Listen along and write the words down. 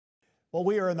Well,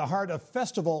 we are in the heart of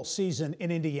festival season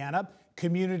in Indiana.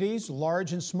 Communities,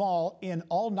 large and small, in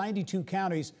all 92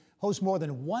 counties host more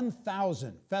than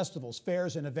 1,000 festivals,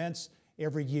 fairs, and events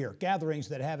every year. Gatherings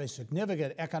that have a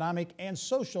significant economic and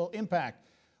social impact.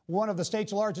 One of the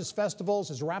state's largest festivals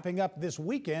is wrapping up this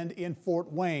weekend in Fort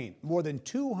Wayne. More than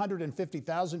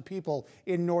 250,000 people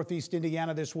in Northeast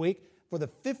Indiana this week for the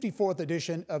 54th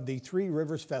edition of the Three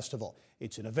Rivers Festival.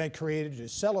 It's an event created to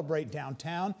celebrate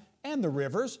downtown and the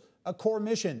rivers, a core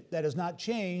mission that has not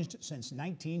changed since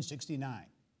 1969.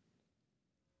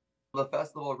 The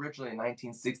festival originally in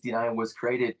 1969 was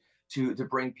created to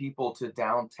bring people to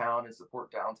downtown and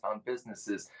support downtown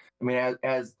businesses. I mean,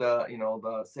 as the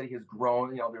the city has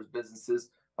grown, there's businesses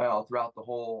throughout the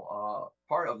whole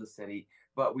part of the city,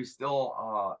 but we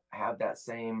still have that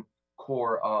same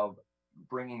core of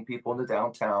bringing people into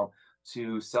downtown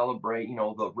to celebrate,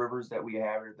 the rivers that we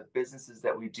have or the businesses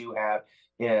that we do have,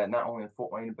 not only in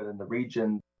Fort Wayne but in the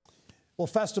region. Well,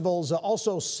 festivals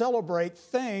also celebrate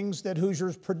things that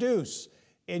Hoosiers produce.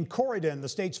 In Corydon, the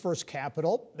state's first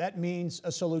capital, that means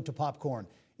a salute to popcorn.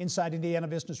 Inside Indiana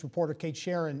Business reporter Kate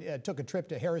Sharon took a trip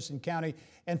to Harrison County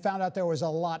and found out there was a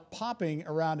lot popping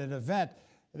around an event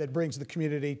that brings the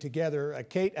community together.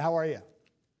 Kate, how are you?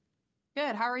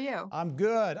 Good. How are you? I'm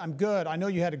good. I'm good. I know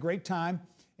you had a great time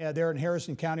there in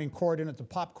Harrison County and Corydon at the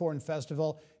Popcorn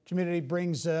Festival. Community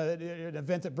brings an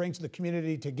event that brings the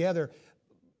community together.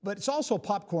 But it's also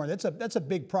popcorn. That's a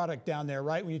big product down there,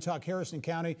 right? When you talk Harrison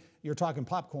County, you're talking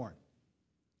popcorn.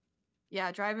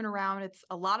 Yeah, driving around, it's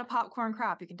a lot of popcorn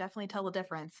crop. You can definitely tell the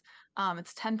difference.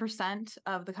 It's 10%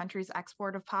 of the country's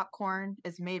export of popcorn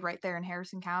is made right there in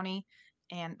Harrison County.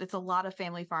 And it's a lot of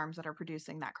family farms that are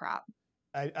producing that crop.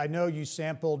 I know you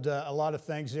sampled a lot of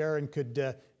things there and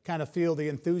could kind of feel the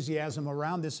enthusiasm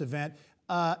around this event.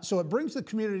 So it brings the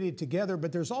community together,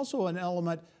 but there's also an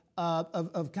element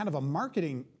of kind of a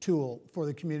marketing tool for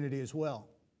the community as well.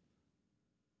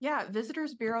 Yeah,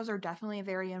 visitors bureaus are definitely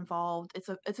very involved. It's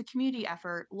a community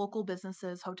effort. Local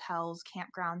businesses, hotels,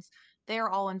 campgrounds, they are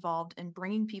all involved in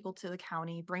bringing people to the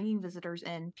county, bringing visitors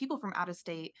in, people from out of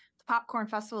state. The Popcorn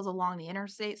Festival is along the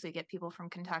interstate, so you get people from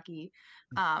Kentucky.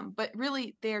 But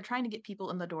really, they are trying to get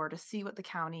people in the door to see what the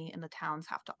county and the towns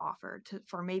have to offer,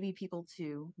 for maybe people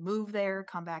to move there,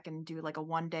 come back and do like a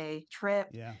one-day trip.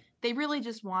 Yeah. They really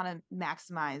just want to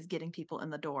maximize getting people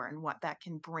in the door and what that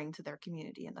can bring to their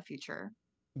community in the future.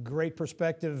 Great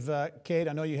perspective, Kate.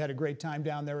 I know you had a great time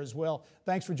down there as well.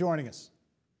 Thanks for joining us.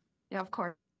 Yeah, of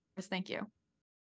course. Thank you.